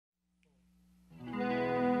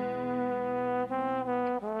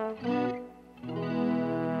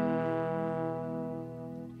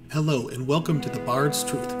Hello and welcome to The Bard's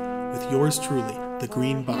Truth with yours truly, the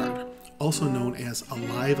Green Bard, also known as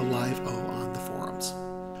Alive O on the forums.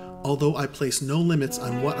 Although I place no limits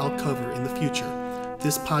on what I'll cover in the future,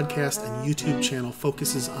 this podcast and YouTube channel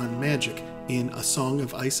focuses on magic in A Song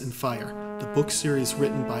of Ice and Fire, the book series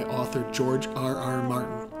written by author George R.R.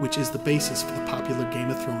 Martin, which is the basis for the popular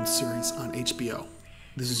Game of Thrones series on HBO.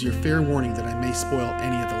 This is your fair warning that I may spoil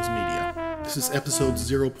any of those media. This is episode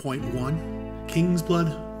 0.1.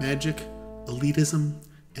 Kingsblood, Magic, Elitism,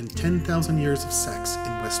 and 10,000 Years of Sex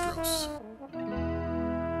in Westeros.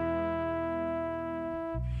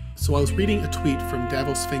 So I was reading a tweet from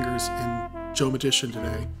Davos Fingers and Joe Magician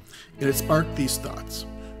today, and it sparked these thoughts.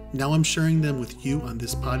 Now I'm sharing them with you on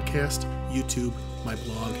this podcast, YouTube, my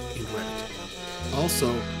blog, and Reddit.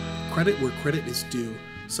 Also, credit where credit is due.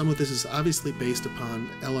 Some of this is obviously based upon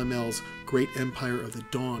LML's Great Empire of the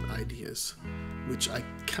Dawn ideas, which I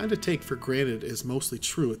kind of take for granted is mostly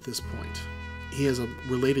true at this point. He has a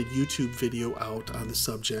related YouTube video out on the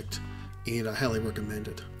subject, and I highly recommend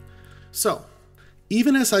it. So,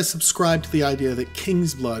 even as I subscribe to the idea that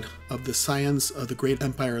Kingsblood of the Scions of the Great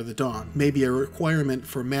Empire of the Dawn may be a requirement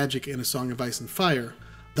for magic in A Song of Ice and Fire,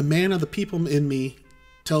 the man of the people in me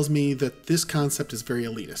tells me that this concept is very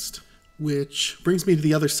elitist. Which brings me to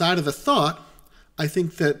the other side of the thought. I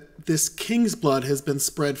think that this Kingsblood has been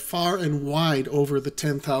spread far and wide over the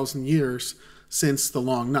 10,000 years since the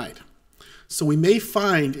Long Night. So we may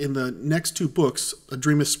find in the next two books, A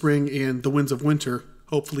Dream of Spring and The Winds of Winter,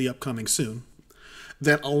 hopefully upcoming soon,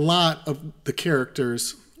 that a lot of the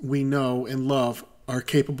characters we know and love are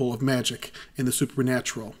capable of magic and the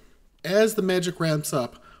supernatural. As the magic ramps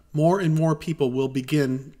up, more and more people will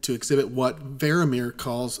begin to exhibit what Varamir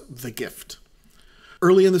calls the gift.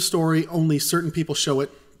 Early in the story, only certain people show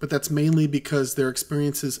it, but that's mainly because their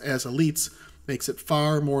experiences as elites makes it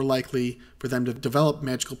far more likely for them to develop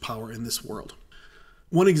magical power in this world.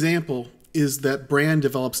 One example is that Bran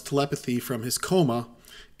develops telepathy from his coma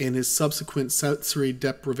and his subsequent sensory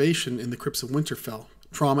deprivation in the Crypts of Winterfell,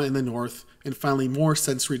 trauma in the north, and finally more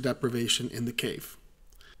sensory deprivation in the cave.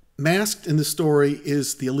 Masked in the story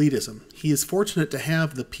is the elitism. He is fortunate to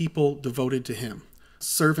have the people devoted to him.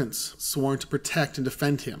 Servants sworn to protect and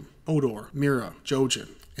defend him. Hodor, Meera, Jojen,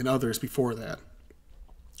 and others before that.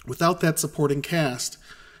 Without that supporting cast,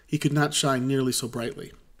 he could not shine nearly so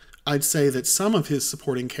brightly. I'd say that some of his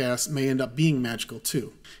supporting cast may end up being magical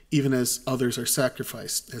too, even as others are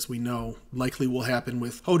sacrificed, as we know likely will happen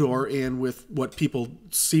with Hodor and with what people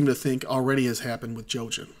seem to think already has happened with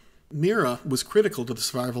Jojen. Meera was critical to the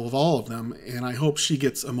survival of all of them, and I hope she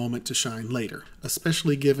gets a moment to shine later,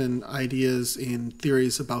 especially given ideas and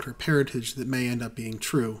theories about her parentage that may end up being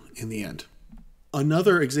true in the end.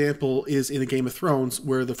 Another example is in A Game of Thrones,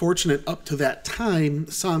 where the fortunate up to that time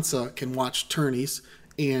Sansa can watch tourneys,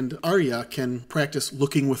 and Arya can practice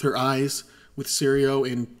looking with her eyes with Syrio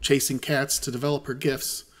and chasing cats to develop her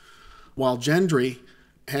gifts, while Gendry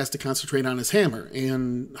has to concentrate on his hammer,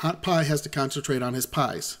 and Hot Pie has to concentrate on his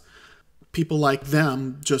pies. People like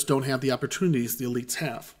them just don't have the opportunities the elites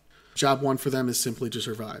have. Job one for them is simply to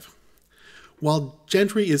survive. While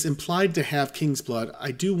Gendry is implied to have Kingsblood,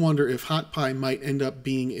 I do wonder if Hot Pie might end up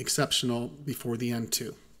being exceptional before the end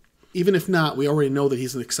too. Even if not, we already know that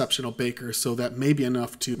he's an exceptional baker, so that may be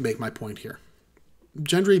enough to make my point here.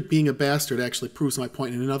 Gendry being a bastard actually proves my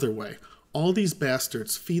point in another way. All these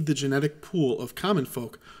bastards feed the genetic pool of common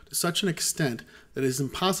folk to such an extent that it is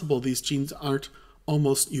impossible these genes aren't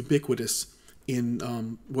almost ubiquitous in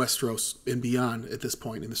Westeros and beyond at this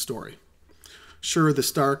point in the story. Sure, the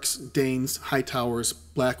Starks, Danes, Hightowers,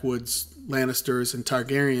 Blackwoods, Lannisters, and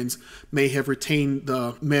Targaryens may have retained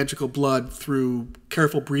the magical blood through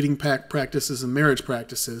careful breeding practices and marriage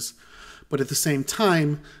practices, but at the same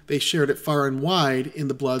time, they shared it far and wide in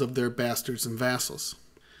the blood of their bastards and vassals.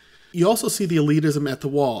 You also see the elitism at the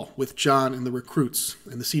Wall, with Jon and the recruits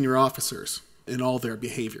and the senior officers in all their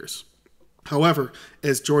behaviors. However,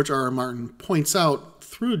 as George R.R. Martin points out,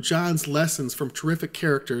 through Jon's lessons from terrific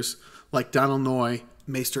characters like Donal Noye,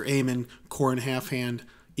 Maester Aemon, Qhorin Halfhand,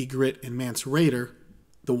 Ygritte, and Mance Rayder,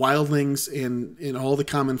 the wildlings and all the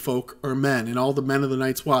common folk are men, and all the men of the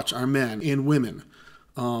Night's Watch are men and women.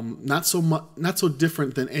 Not so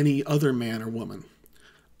different than any other man or woman.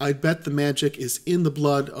 I'd bet the magic is in the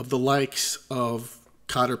blood of the likes of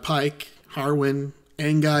Cotter Pike, Harwin,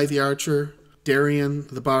 Anguy the Archer, Darien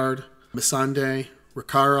the Bard, Missandei,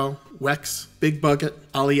 Ricardo, Wex, Big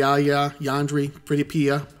Bucket, Aliaya, Yandri, Pretty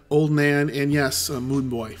Pia, Old Man, and yes, Moon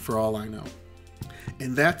Boy, for all I know.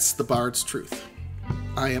 And that's the Bard's truth.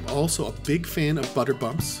 I am also a big fan of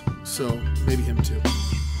Butterbumps, so maybe him too.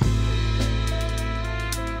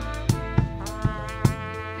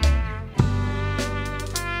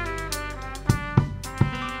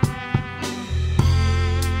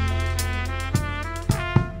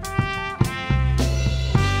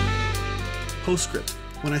 postscript.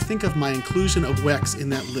 When I think of my inclusion of Wex in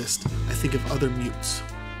that list, I think of other mutes.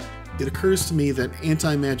 It occurs to me that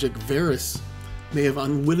anti-magic Varys may have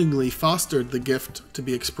unwittingly fostered the gift to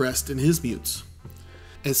be expressed in his mutes.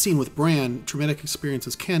 As seen with Bran, traumatic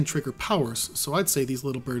experiences can trigger powers, so I'd say these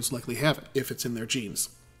little birds likely have it, if it's in their genes.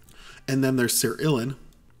 And then there's Sir Ilyn.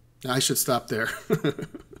 I should stop there.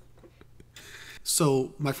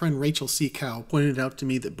 So, my friend Rachel C. Cow pointed out to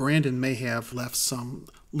me that Brandon may have left some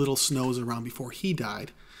little snows around before he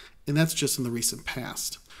died, and that's just in the recent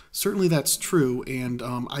past. Certainly that's true, and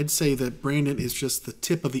I'd say that Brandon is just the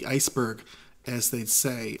tip of the iceberg, as they'd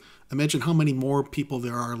say. Imagine how many more people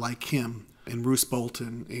there are like him, and Roose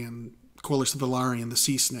Bolton, and Corlys the Velaryon, the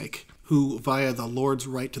Sea Snake, who, via the Lord's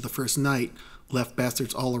right to the First Night, left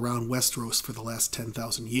bastards all around Westeros for the last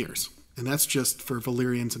 10,000 years. And that's just for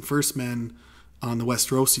Valyrians and First Men on the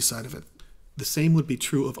Westerosi side of it. The same would be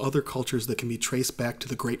true of other cultures that can be traced back to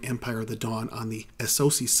the Great Empire of the Dawn on the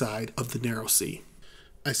Essosi side of the Narrow Sea.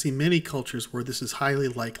 I see many cultures where this is highly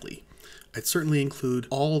likely. I'd certainly include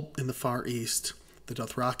all in the Far East, the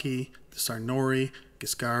Dothraki, the Sarnori,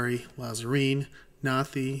 Giscari, Lazarene,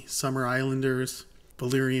 Nathi, Summer Islanders,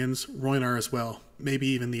 Valyrians, Rhoynar as well, maybe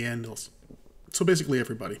even the Andals. So basically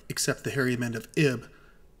everybody, except the hairy men of Ib,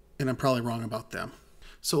 and I'm probably wrong about them.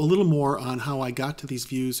 So a little more on how I got to these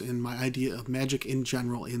views and my idea of magic in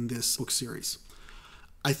general in this book series.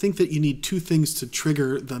 I think that you need two things to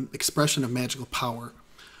trigger the expression of magical power.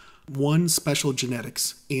 One, special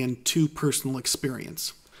genetics, and two, personal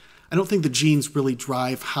experience. I don't think the genes really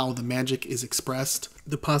drive how the magic is expressed,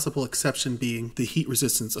 the possible exception being the heat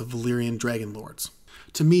resistance of Valyrian dragon lords.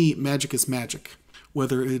 To me, magic is magic,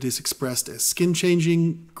 whether it is expressed as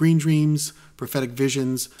skin-changing, green dreams, prophetic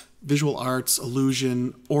visions, visual arts,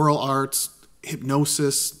 illusion, oral arts,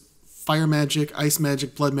 hypnosis, fire magic, ice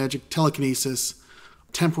magic, blood magic, telekinesis,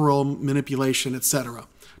 temporal manipulation, etc.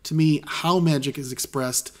 To me, how magic is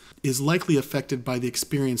expressed is likely affected by the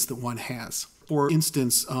experience that one has. For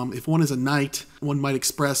instance, if one is a knight, one might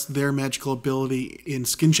express their magical ability in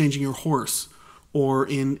skin-changing your horse, or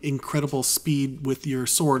in incredible speed with your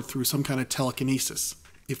sword through some kind of telekinesis.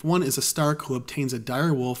 If one is a Stark who obtains a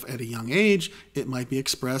direwolf at a young age, it might be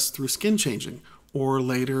expressed through skin changing, or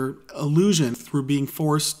later illusion through being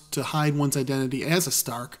forced to hide one's identity as a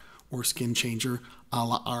Stark or skin changer, a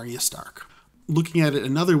la Arya Stark. Looking at it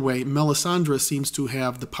another way, Melisandre seems to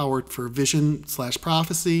have the power for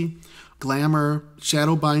vision/prophecy, glamour,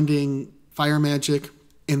 shadow binding, fire magic,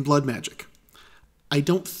 and blood magic. I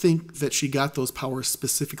don't think that she got those powers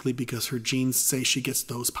specifically because her genes say she gets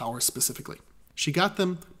those powers specifically. She got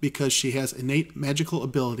them because she has innate magical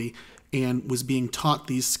ability and was being taught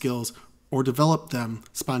these skills or developed them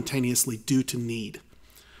spontaneously due to need.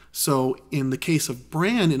 So in the case of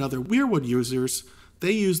Bran and other Weirwood users,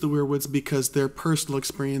 they use the Weirwoods because their personal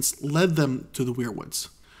experience led them to the Weirwoods.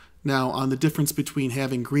 Now, on the difference between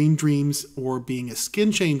having green dreams or being a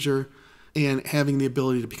skin changer and having the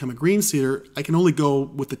ability to become a green seer, I can only go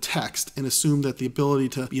with the text and assume that the ability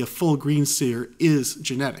to be a full green seer is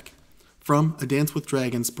genetic. From A Dance with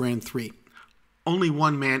Dragons, Bran 3. Only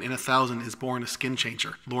one man in 1,000 is born a skin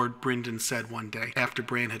changer, Lord Brynden said one day after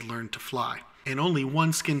Bran had learned to fly. And only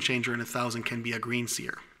one skin changer in 1,000 can be a green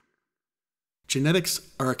seer. Genetics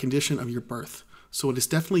are a condition of your birth, so it is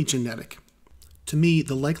definitely genetic. To me,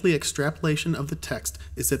 the likely extrapolation of the text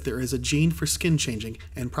is that there is a gene for skin changing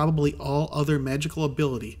and probably all other magical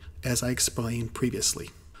ability, as I explained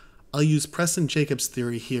previously. I'll use Preston Jacobs'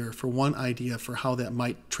 theory here for one idea for how that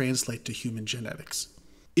might translate to human genetics.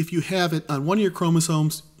 If you have it on one of your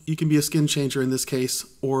chromosomes, you can be a skin changer in this case,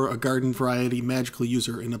 or a garden variety magical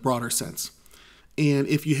user in a broader sense. And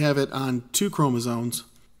if you have it on 2 chromosomes,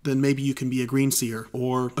 then maybe you can be a green seer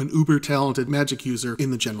or an uber-talented magic user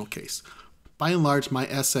in the general case. By and large, my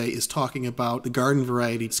essay is talking about the garden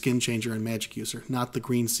variety skin changer and magic user, not the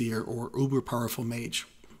green seer or uber-powerful mage.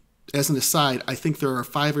 As an aside, I think there are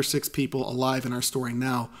 5 or 6 people alive in our story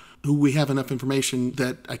now who we have enough information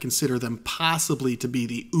that I consider them possibly to be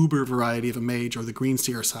the uber variety of a mage or the green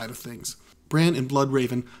seer side of things. Bran and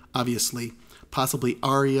Bloodraven, obviously, possibly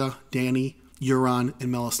Arya, Dany, Euron,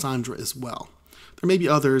 and Melisandre as well. There may be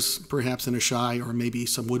others, perhaps in Ashai, or maybe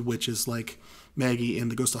some wood witches like Maggie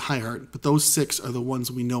and the Ghost of Highheart, but those 6 are the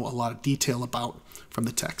ones we know a lot of detail about from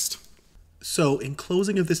the text. So, in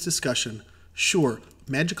closing of this discussion, sure,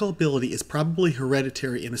 magical ability is probably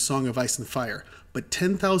hereditary in A Song of Ice and Fire, but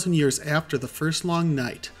 10,000 years after the first long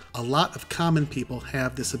night, a lot of common people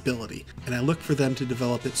have this ability, and I look for them to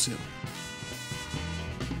develop it soon.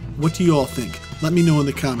 What do you all think? Let me know in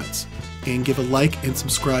the comments, and give a like and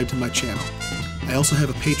subscribe to my channel. I also have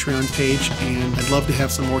a Patreon page, and I'd love to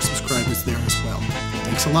have some more subscribers there as well.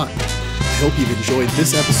 Thanks a lot. I hope you've enjoyed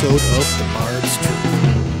this episode of The Bard's Truth.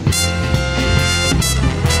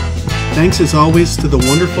 Thanks as always to the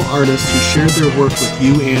wonderful artists who shared their work with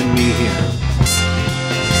you and me here.